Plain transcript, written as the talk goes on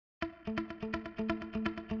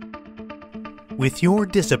With your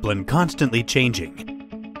discipline constantly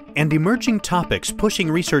changing and emerging topics pushing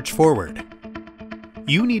research forward,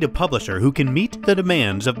 you need a publisher who can meet the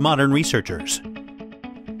demands of modern researchers.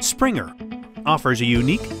 Springer offers a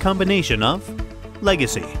unique combination of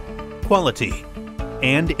legacy, quality,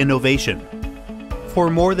 and innovation. For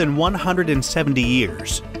more than 170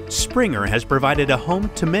 years, Springer has provided a home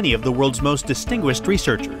to many of the world's most distinguished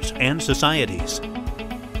researchers and societies.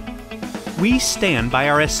 We stand by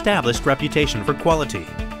our established reputation for quality,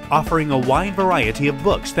 offering a wide variety of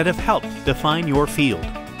books that have helped define your field,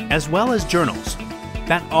 as well as journals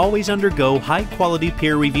that always undergo high-quality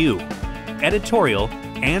peer review, editorial,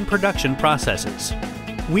 and production processes.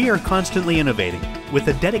 We are constantly innovating with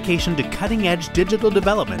a dedication to cutting-edge digital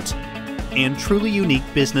development and truly unique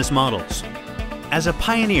business models. As a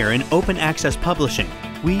pioneer in open access publishing,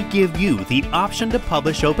 we give you the option to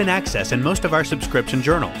publish open access in most of our subscription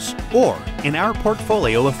journals, or in our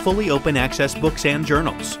portfolio of fully open access books and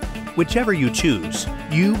journals. Whichever you choose,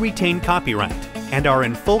 you retain copyright and are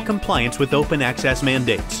in full compliance with open access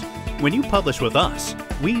mandates. When you publish with us,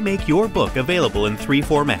 we make your book available in 3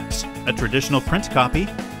 formats: a traditional print copy,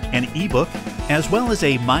 an ebook, as well as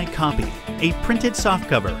a My Copy, a printed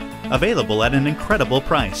softcover, available at an incredible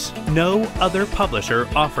price. No other publisher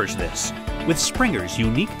offers this. With Springer's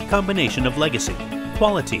unique combination of legacy,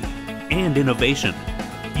 quality, and innovation,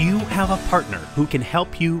 you have a partner who can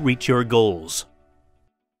help you reach your goals.